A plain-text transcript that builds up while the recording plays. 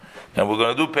And we're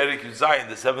going to do Perek Yud Zayin,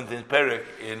 the 17th Perek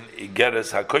in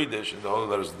Igeres HaKodesh, in the whole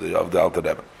letters of the Alter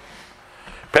Rebbe.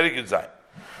 Perek Yud Zayin.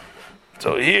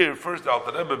 So here, first the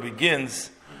Alter Rebbe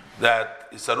begins that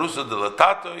Isarusa de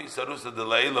Latato, Isarusa de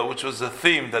Laila, which was a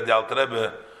theme that the Alter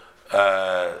Rebbe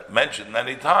mentioned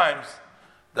many times,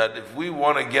 that if we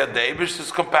want to get the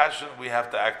Eibishter's compassion, we have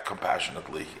to act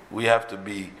compassionately. We have to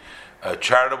be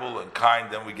charitable and kind,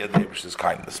 then we get the Eibishter's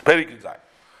kindness. Perek Yud Zayin.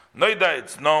 Noida,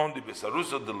 it's known, the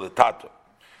Besarusa de Letato,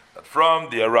 that from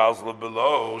the arousal of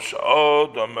below,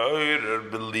 Sha'od Amoyer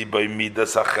Belibai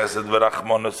Midas HaChesed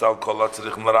V'Rachmonos Al Kol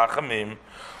HaTzrichim L'Rachamim,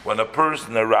 when a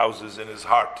person arouses in his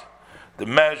heart the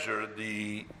measure,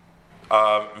 the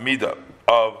midah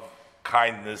of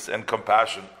kindness and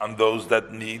compassion on those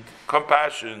that need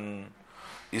compassion,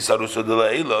 Isarusa de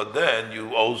La'ila, then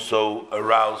you also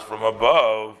arouse from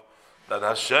above that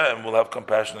Hashem will have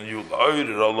compassion on you,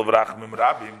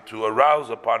 to arouse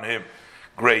upon him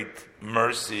great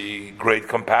mercy, great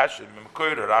compassion,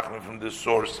 from the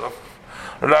source of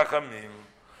Rachamim.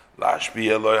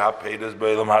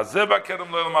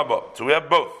 So we have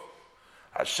both.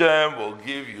 Hashem will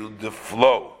give you the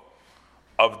flow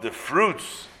of the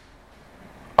fruits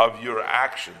of your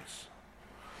actions,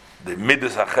 the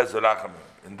midas hachesed rachamim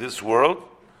in this world,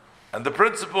 and the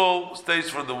principle stays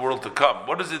for the world to come.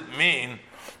 What does it mean,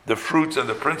 the fruits and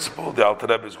the principle? The Alter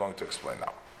Rebbe is going to explain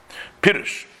now.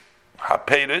 Pirush,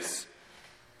 haperes.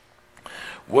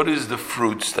 What is the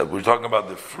fruits that we're talking about?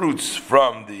 The fruits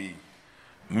from the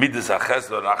midas hachesed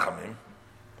rachamim.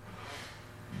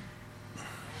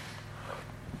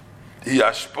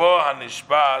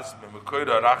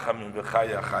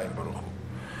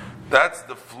 That's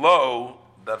the flow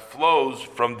that flows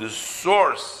from the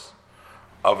source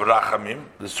of rachamim,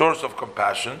 the source of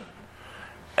compassion,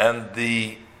 and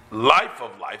the life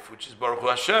of life, which is Baruch Hu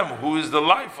Hashem, who is the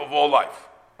life of all life.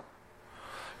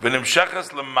 And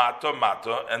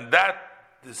that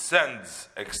descends,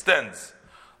 extends,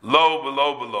 low,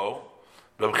 below,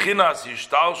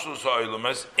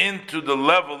 into the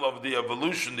level of the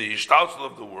evolution, the ishtalshul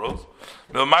of the world,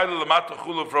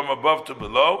 from above to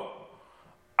below,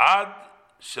 ad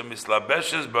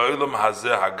shemislabeshes ba'olam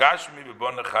hazeh hagashmi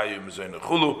b'bonei chayim zoyin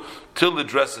chulu, till it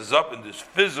dresses up in this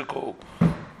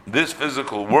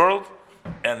physical world,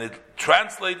 and it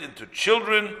translates into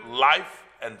children, life,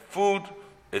 and food,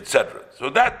 etc.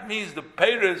 So that means the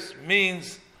Peres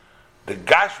means the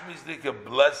gashmistic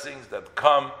blessings that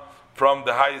come from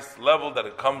the highest level, that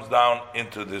it comes down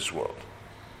into this world.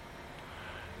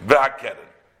 V'hakeren.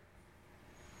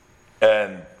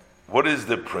 And what is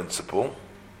the principle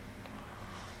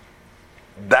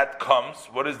that comes?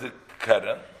 What is the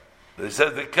keren? It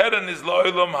says the keren is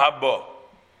lo'olam haba.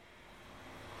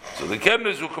 So the keren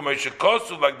is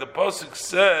u'kameshikosu, like the pasuk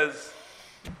says,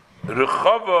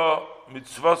 rechava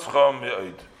mitzvascha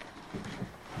me'od.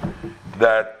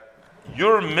 That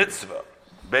your mitzvah,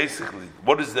 basically,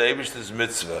 what is the Eibishter's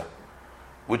mitzvah?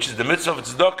 Which is the mitzvah of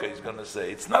tzedakah, he's going to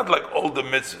say. It's not like all the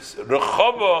mitzvahs.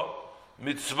 Rechava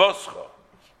mitzvascha.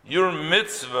 Your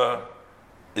mitzvah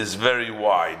is very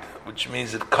wide, which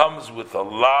means it comes with a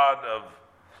lot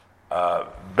of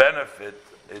benefit.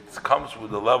 It comes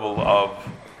with a level of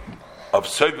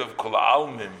soivav kol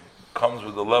almim, comes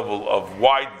with a level of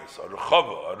wideness, a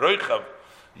rechava, a reichav.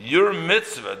 Your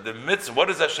mitzvah, the mitzvah, what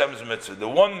is Hashem's mitzvah? The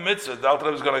one mitzvah, the Alter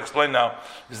Rebbe is going to explain now,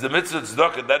 is the mitzvah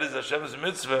tzedakah. That is Hashem's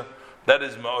mitzvah. That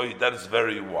is ma'oid. That is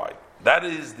very wide. That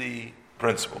is the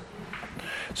principle.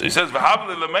 So he says,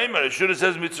 "V'havli l'meimer." It should have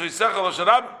says mitzvah yisachal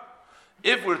l'sharabim.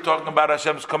 If we're talking about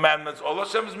Hashem's commandments, all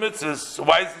Hashem's mitzvahs, so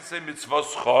why does he say mitzvah?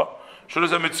 Should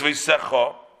have said mitzvah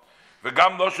yisachal.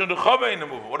 V'gam loshon rechava in the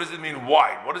movie. What does it mean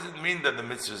wide? What does it mean that the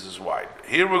mitzvahs is wide?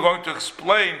 Here we're going to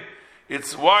explain.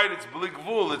 It's wide, it's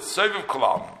blikvul, it's seviv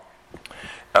kolam.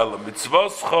 Ela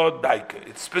mitzvoscha daika.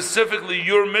 It's specifically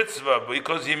your mitzvah,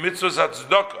 because he mitzvahs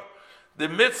tzedakah. The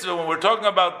mitzvah, when we're talking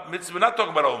about mitzvah, we're not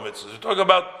talking about all mitzvahs. We're talking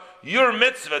about your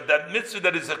mitzvah, that mitzvah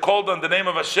that is called on the name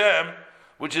of Hashem,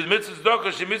 which is mitzvah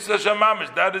tzedakah, she mitzvah Hashem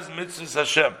mamish. That is mitzvah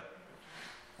Hashem.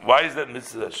 Why is that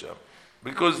mitzvah Hashem?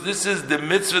 Because this is the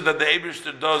mitzvah that the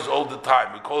Eibishter does all the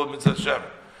time. We call it mitzvah Hashem.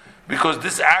 Because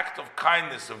this act of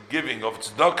kindness, of giving, of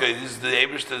tzedakah, is the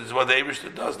Eibishter, is what the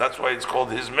Eibishter does. That's why it's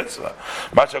called his mitzvah.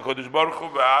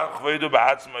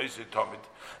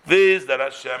 This that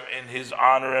Hashem in His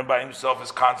honor and by Himself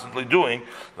is constantly doing,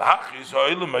 is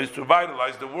to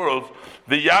vitalize the world.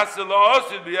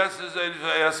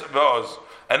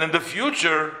 And in the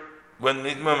future, when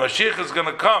Mashiach is going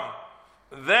to come,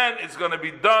 then it's going to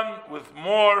be done with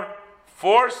more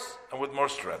force and with more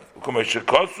strength.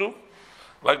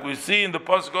 Like we see in the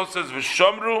pasuk, it says,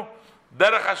 "V'shamru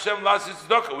Derech Hashem Lasi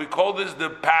Tzedakah. We call this the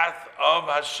path of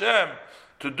Hashem.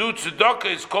 To do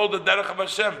tzedakah is called the derech of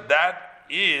Hashem. That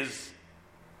is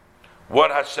what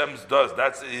Hashem does.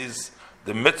 That is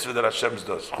the mitzvah that Hashem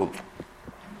does.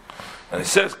 And he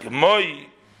says, "K'moi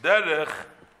derech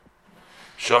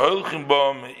shaholchim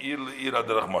bo me'ir le'ir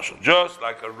derech mashal." Just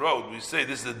like a road, we say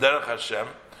this is the derech Hashem,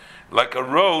 like a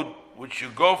road which you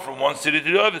go from one city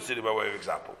to the other city, by way of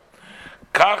example.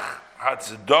 Kach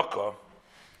hatzedakah.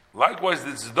 Likewise,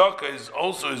 the tzedakah is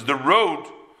the road.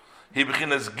 It's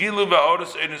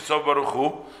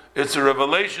a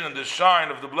revelation and the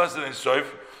shine of the blessed Ein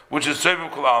Sof, which is Sof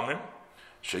of Kol Almin.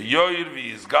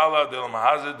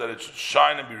 That it should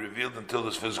shine and be revealed until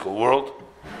this physical world.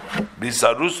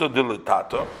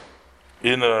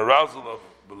 In a arousal of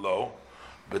below.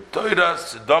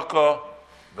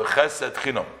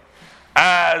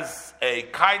 As a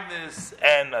kindness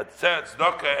and a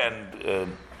tzedakah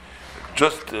and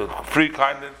just free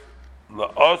kindness.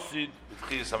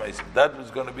 That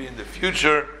was going to be in the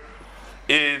future,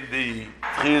 in the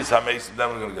Tchiyas HaMeisim. Then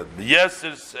we're going to get the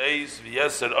Yeser Seis, the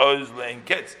Yeser Oz Lein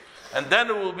Ketz, and then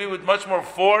it will be with much more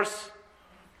force,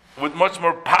 with much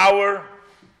more power,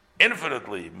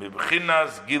 infinitely. Then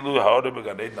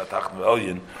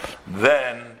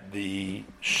the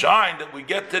shine that we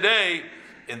get today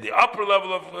in the upper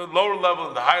level of the lower level,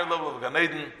 in the higher level of Gan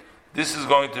Eden, this is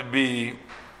going to be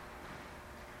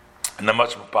in a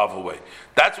much more powerful way.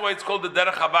 That's why it's called the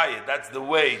Derech Havaya. That's the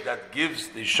way that gives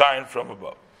the shine from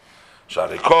above. How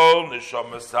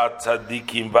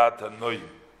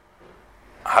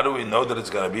do we know that it's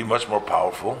going to be much more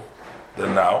powerful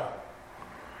than now?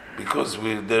 Because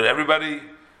everybody,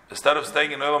 instead of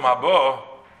staying in Olam Haba,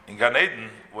 in Gan Eden,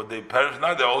 what they perish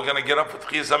now, they're all going to get up for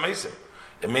Tchiyas HaMeisim.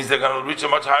 It means they're going to reach a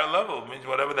much higher level. It means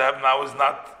whatever they have now is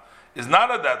not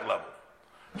at that level.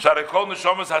 For all the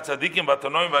souls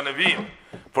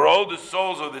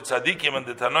of the tzaddikim and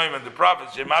the tanoim and the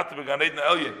prophets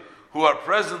who are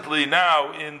presently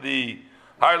now in the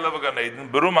higher level Gan Eden,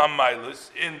 in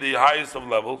the highest of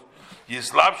levels,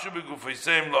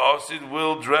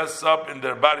 will dress up in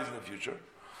their bodies in the future.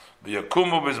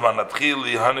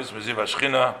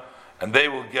 And they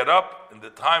will get up in the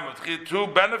time of Tchil to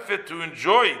benefit, to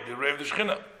enjoy the ray of the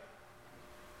Shekhinah.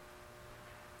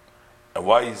 And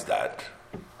why is that?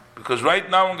 Because right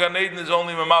now in Gan Eden is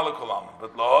only Mamala Kol Almin,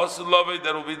 but La'as Lovei,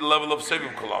 that will be the level of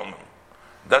Sevim Kol Almin.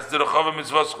 That's the Rechava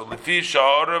Mitzvah. Lefi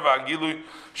Sha'ara V'Agilu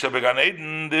Shebegan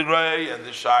Eden, the ray and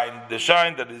the shine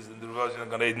that is in the revelation of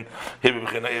Gan Eden.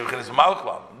 Hebebchinas Mamala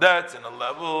Kol Almin. That's in a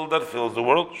level that fills the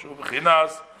world.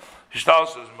 Shubchinas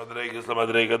Hishtalshus Madregas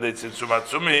LaMadrega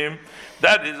Deitzitzum.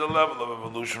 That is a level of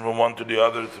evolution from one to the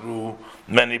other through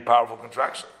many powerful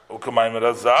contractions. Ukamayim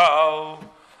Razal.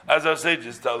 As our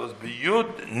sages tell us,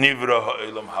 B'Yud Nivra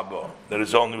Ha'elam Haba. There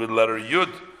is only with the letter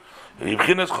Yud.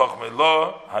 Yibchinas Chachmei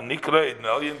Lo Hanikra Eidin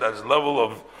Elyon. That is the level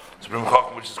of Supreme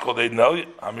Chacham, which is called Eidin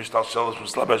Elyon. Hamishtal Shalosh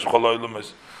Mislabesh Chol Oilam,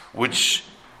 which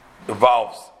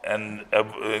evolves and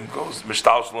goes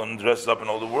Mishtal Shalom and dresses up in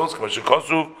all the worlds.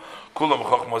 Kamashikosuv Kulam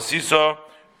Chachma Sisa.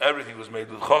 Everything was made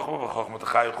with Chachma, Chachma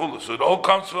Techay Chulu. So it all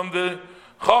comes from the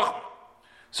Chachma.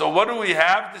 So what do we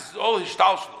have? This is all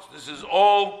Hishtal Shalosh. This is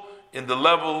all in the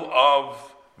level of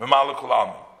Mamala Kol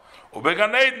Almin. In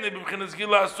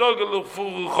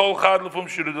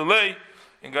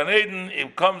Gan Eden,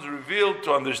 it comes revealed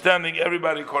to understanding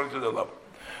everybody according to their level.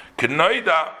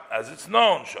 As it's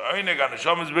known,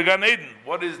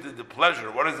 what is the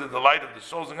pleasure, what is the delight of the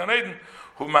souls in Gan Eden?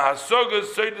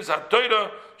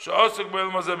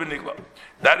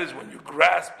 That is when you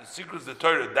grasp the secrets of the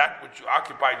Torah, that which you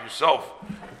occupied yourself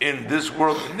in this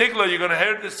world. In Nigla, you're going to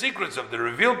hear the secrets of the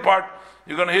revealed part,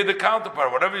 you're going to hear the counterpart.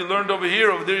 Whatever you learned over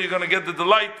there, you're going to get the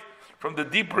delight from the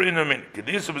deeper inner meaning.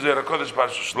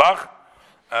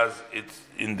 As it's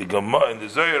in the Gemara, in the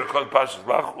Zohar called Parshas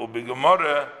Shlach,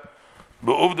 Ubi-Gemara,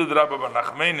 Be'uvded Rabbi Bar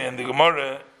Nachmani, and the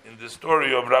Gemara in the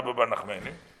story of Rabbi Bar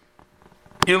Nachmani.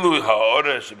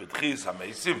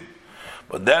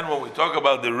 But then when we talk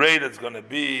about the ray that's going to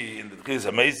be in the Tchiyas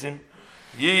HaMeisim,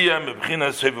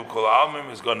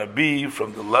 is going to be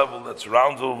from the level that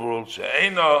surrounds the world.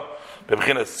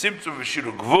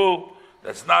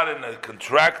 That's not in a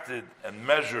contracted and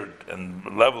measured and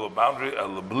level of boundary.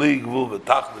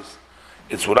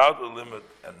 It's without a limit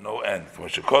and no end.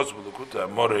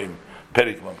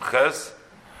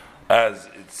 As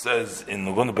it says in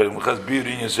Nugun Perik Mamches,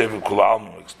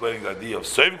 explaining the idea of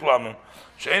Seif Kol Almin,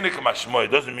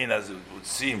 it doesn't mean as it would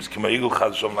seem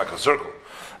like a circle.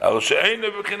 But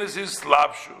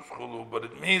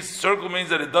it means, circle means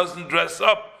that it doesn't dress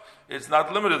up. It's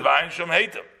not limited.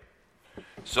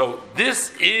 So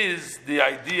this is the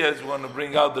idea as we want to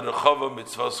bring out the Rechava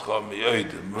Mitzvascha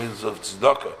Miyoid, the mitzvah of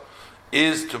Tzedakah,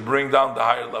 is to bring down the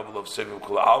higher level of Seviv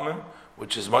Kol Almim,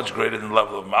 which is much greater than the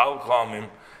level of Ma'al Kol Almim,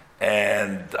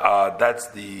 and that's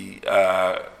the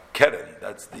Keren,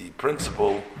 that's the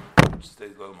principle which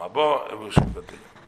stays L'Olam Haba, and we should continue.